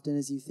as often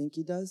as you think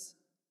he does.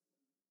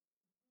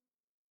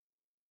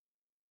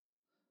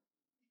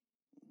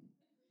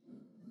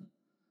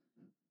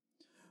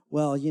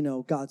 Well,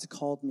 God's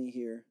called me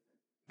here.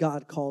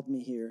 God called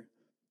me here.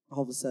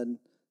 All of a sudden,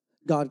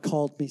 God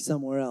called me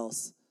somewhere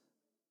else.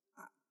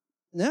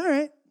 All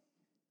right.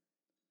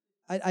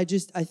 I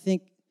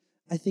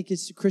think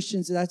it's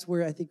Christians, that's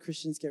where I think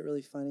Christians get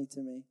really funny to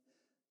me.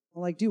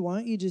 I'm like, dude, why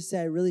don't you just say,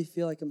 I really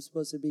feel like I'm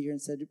supposed to be here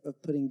instead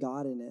of putting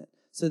God in it,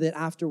 so that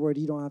afterward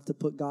you don't have to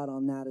put God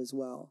on that as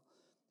well.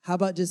 How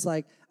about just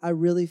like, I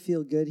really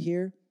feel good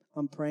here,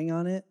 I'm praying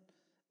on it.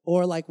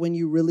 Or like when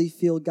you really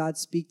feel God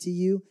speak to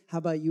you, how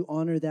about you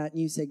honor that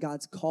and you say,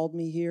 God's called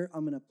me here,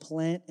 I'm going to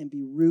plant and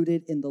be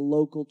rooted in the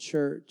local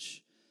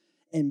church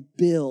and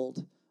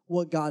build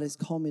what God has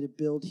called me to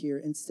build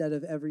here, instead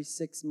of every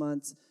 6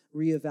 months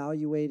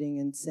reevaluating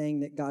and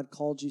saying that God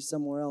called you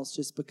somewhere else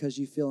just because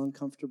you feel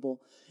uncomfortable,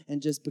 and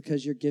just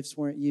because your gifts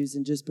weren't used,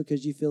 and just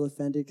because you feel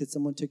offended because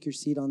someone took your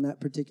seat on that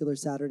particular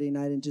Saturday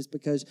night, and just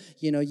because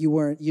you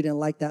didn't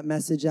like that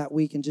message that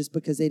week, and just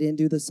because they didn't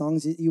do the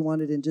songs that you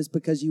wanted, and just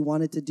because you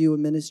wanted to do a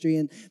ministry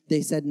and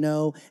they said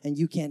no, and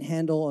you can't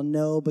handle a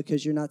no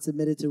because you're not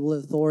submitted to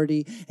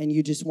authority, and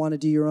you just want to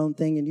do your own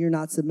thing and you're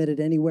not submitted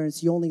anywhere, and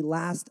so you only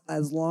last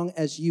as long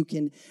as you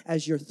can,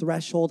 as your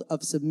threshold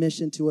of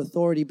submission to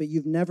authority, but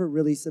you've never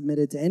really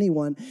submitted to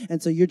anyone,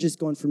 and so you're just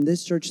going from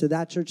this church to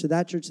that church to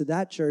that church to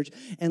that church.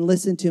 And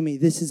listen to me,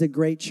 this is a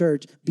great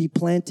church. Be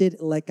planted,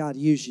 let God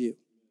use you.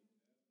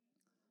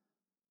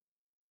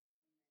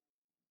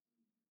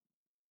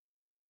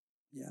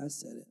 Yeah, I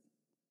said it.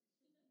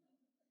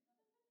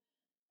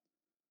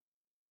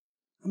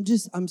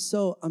 I'm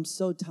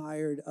so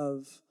tired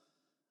of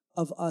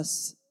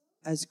us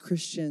as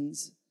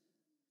Christians,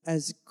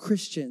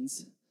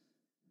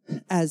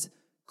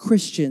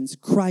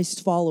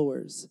 Christ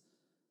followers,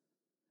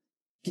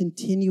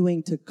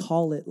 continuing to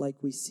call it like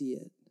we see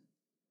it.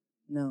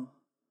 No.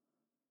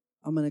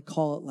 I'm going to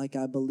call it like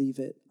I believe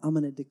it. I'm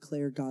going to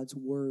declare God's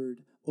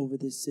word over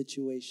this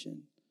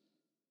situation.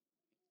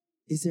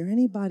 Is there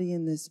anybody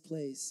in this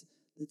place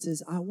that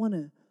says, I want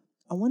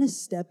to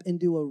step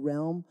into a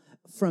realm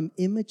from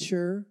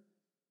immature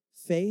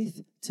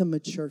faith to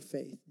mature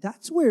faith?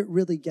 That's where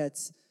it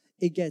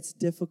gets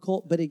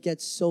difficult, but it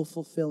gets so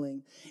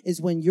fulfilling,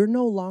 is when you're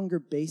no longer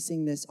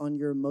basing this on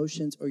your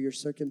emotions or your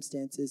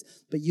circumstances,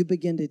 but you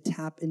begin to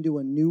tap into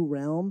a new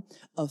realm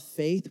of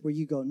faith where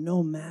you go,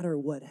 no matter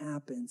what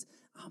happens,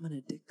 I'm going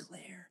to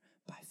declare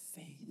by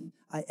faith.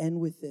 I end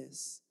with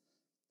this.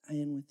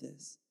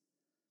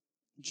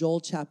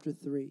 Joel chapter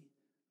 3,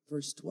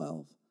 verse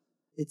 12.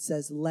 It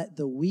says, let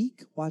the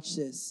weak, watch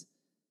this,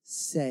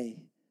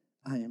 say,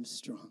 I am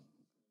strong.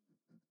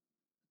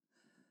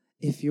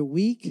 If you're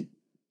weak,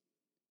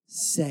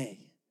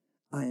 say,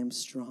 I am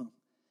strong.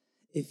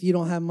 If you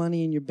don't have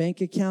money in your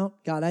bank account,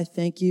 God, I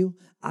thank you.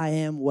 I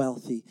am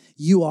wealthy.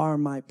 You are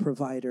my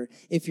provider.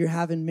 If you're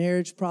having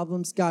marriage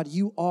problems, God,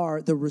 you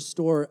are the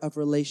restorer of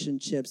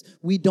relationships.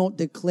 We don't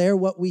declare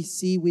what we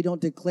see. We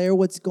don't declare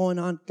what's going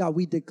on. God,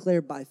 we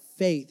declare by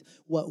faith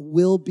what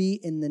will be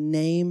in the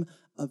name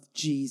of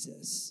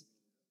Jesus.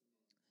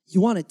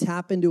 You want to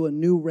tap into a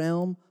new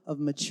realm of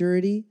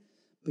maturity?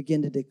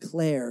 Begin to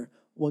declare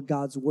what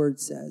God's word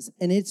says.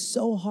 And it's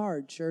so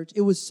hard, church.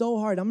 It was so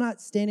hard. I'm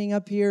not standing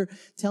up here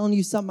telling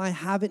you something I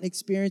haven't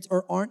experienced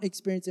or aren't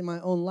experienced in my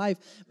own life,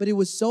 but it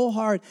was so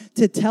hard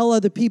to tell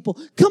other people,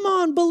 come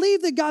on,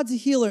 believe that God's a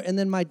healer. And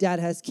then my dad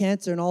has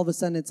cancer, and all of a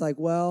sudden it's like,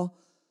 well,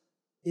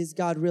 is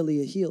God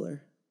really a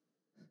healer?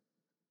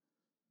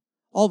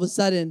 All of a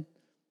sudden,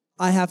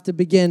 I have to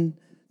begin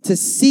to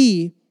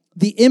see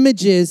the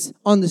images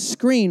on the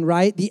screen,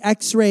 right? The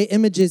x-ray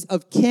images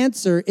of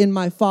cancer in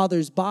my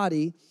father's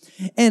body.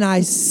 And I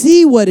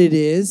see what it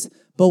is,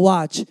 but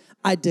watch,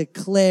 I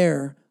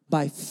declare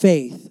by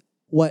faith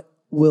what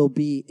will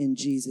be in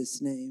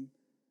Jesus' name.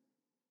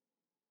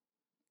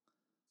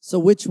 So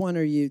which one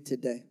are you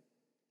today?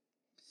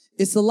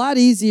 It's a lot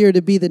easier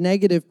to be the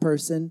negative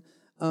person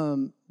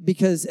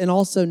because, and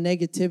also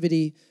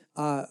negativity,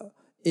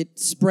 it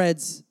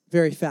spreads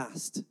very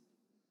fast.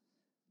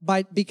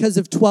 Because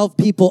of 12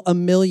 people,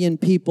 1 million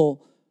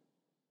people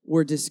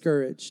were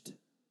discouraged.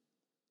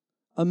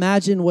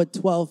 Imagine what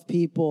 12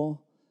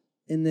 people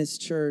in this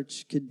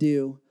church could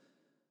do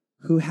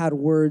who had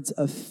words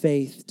of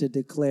faith to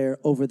declare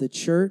over the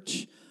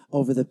church,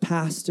 over the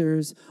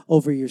pastors,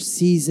 over your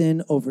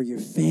season, over your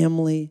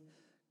family,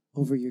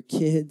 over your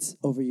kids,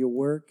 over your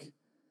work.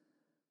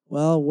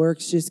 Well,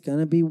 work's just going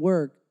to be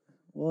work.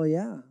 Well,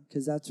 yeah,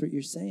 because that's what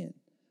you're saying.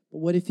 But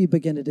what if you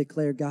begin to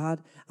declare,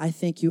 God, I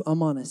thank you,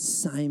 I'm on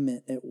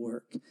assignment at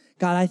work.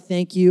 God, I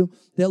thank you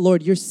that,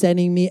 Lord, you're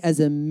sending me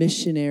as a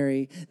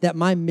missionary, that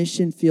my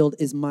mission field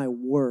is my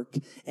work,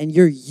 and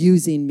you're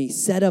using me.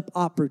 Set up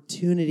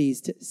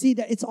opportunities to see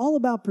that it's all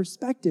about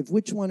perspective.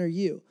 Which one are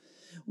you?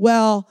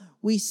 Well,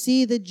 we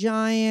see the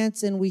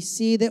giants and we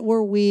see that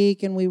we're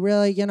weak and we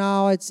really,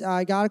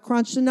 I got to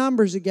crunch the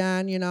numbers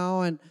again,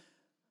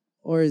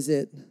 or is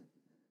it,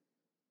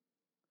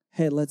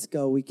 hey, let's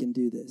go, we can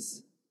do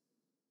this.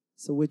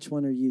 So which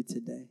one are you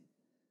today?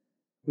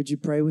 Would you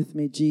pray with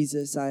me?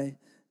 Jesus, I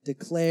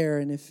declare,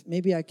 and if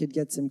maybe I could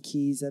get some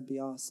keys, that'd be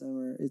awesome,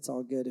 or it's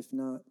all good. If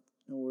not,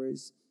 no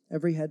worries.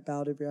 Every head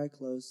bowed, every eye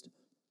closed.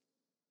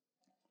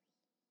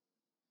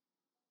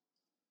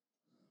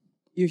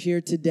 You're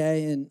here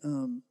today,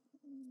 and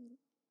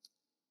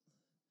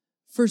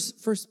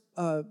first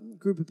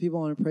group of people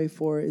I want to pray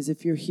for is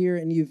if you're here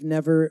and you've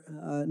never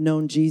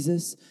known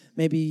Jesus.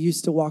 Maybe you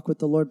used to walk with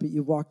the Lord, but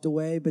you've walked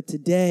away. But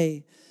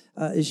today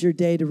is your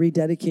day to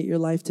rededicate your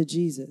life to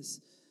Jesus.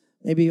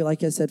 Maybe,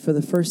 like I said, for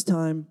the first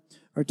time,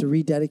 or to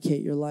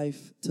rededicate your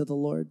life to the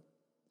Lord.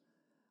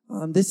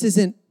 This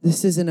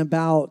isn't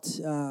about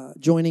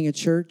joining a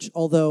church,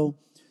 although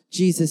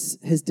Jesus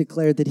has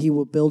declared that he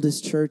will build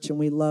his church, and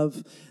we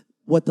love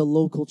what the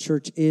local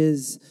church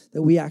is,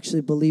 that we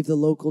actually believe the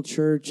local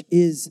church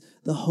is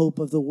the hope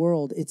of the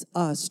world. It's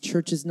us.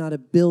 Church is not a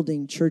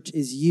building. Church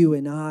is you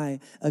and I,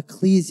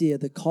 ecclesia,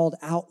 the called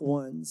out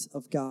ones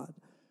of God.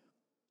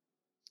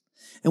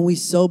 And we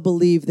so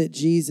believe that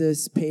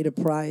Jesus paid a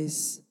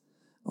price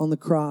on the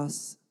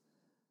cross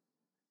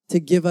to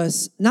give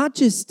us not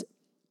just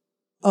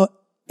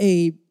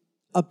a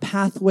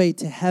pathway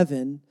to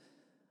heaven,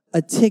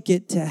 a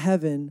ticket to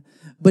heaven,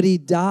 but he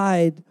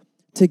died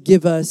to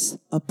give us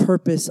a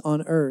purpose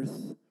on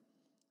earth.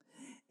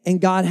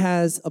 And God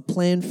has a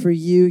plan for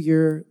you.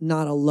 You're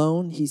not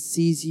alone. He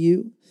sees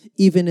you.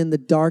 Even in the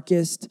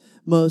darkest,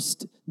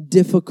 most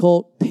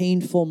difficult,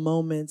 painful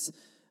moments,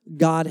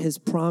 God has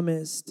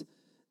promised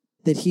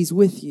that he's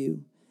with you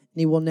and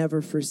he will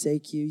never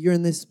forsake you. You're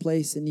in this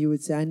place and you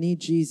would say, I need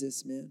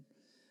Jesus, man.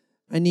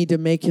 I need to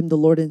make him the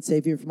Lord and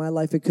Savior of my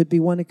life. It could be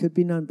one, it could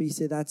be none, but you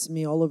say, that's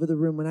me all over the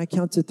room. When I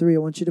count to 3, I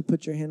want you to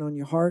put your hand on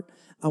your heart.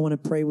 I want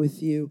to pray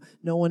with you.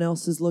 No one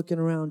else is looking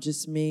around,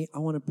 just me. I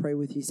want to pray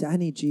with you. Say, I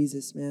need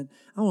Jesus, man.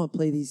 I want to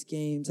play these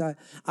games.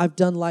 I've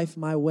done life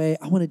my way.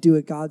 I want to do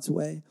it God's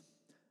way.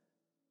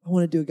 I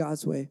want to do it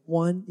God's way.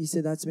 1, you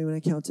say, that's me. When I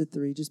count to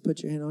 3, just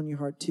put your hand on your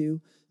heart.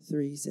 2,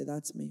 3, you say,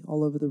 that's me.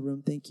 All over the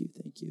room. Thank you,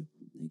 thank you,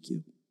 thank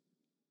you.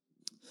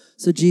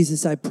 So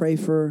Jesus, I pray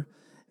for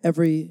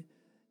every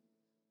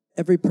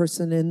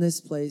person in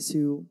this place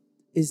who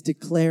is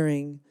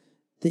declaring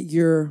that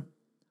you're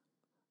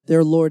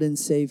their Lord and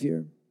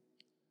Savior.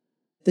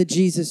 That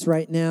Jesus,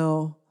 right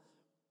now,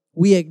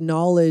 we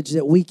acknowledge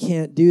that we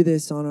can't do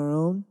this on our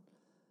own,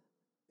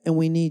 and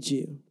we need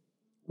you.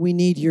 We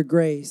need your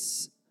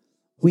grace.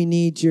 We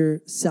need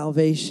your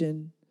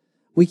salvation.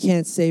 We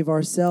can't save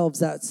ourselves.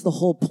 That's the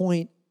whole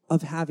point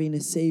of having a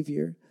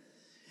Savior.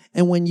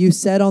 And when you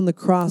said on the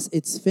cross,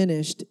 it's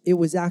finished, it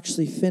was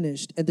actually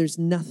finished. And there's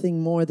nothing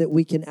more that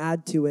we can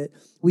add to it.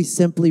 We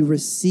simply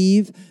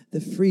receive the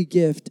free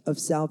gift of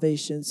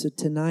salvation. So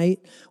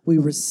tonight, we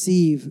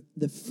receive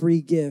the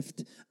free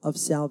gift of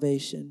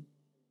salvation.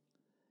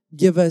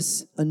 Give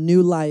us a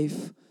new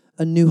life,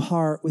 a new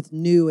heart with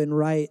new and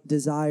right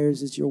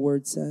desires, as your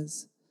word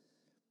says.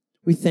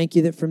 We thank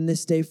you that from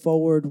this day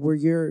forward, we're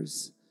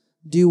yours.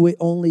 Do what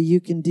only you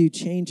can do.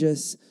 Change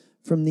us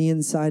from the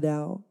inside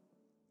out.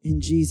 In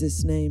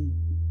Jesus' name,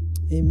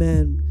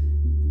 amen.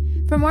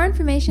 For more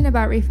information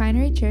about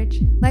Refinery Church,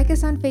 like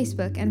us on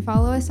Facebook and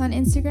follow us on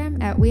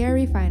Instagram at We Are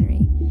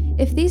Refinery.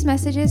 If these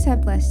messages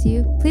have blessed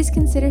you, please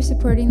consider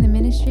supporting the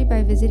ministry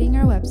by visiting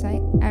our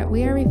website at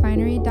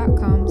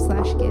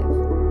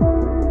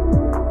wearerefinery.com/give.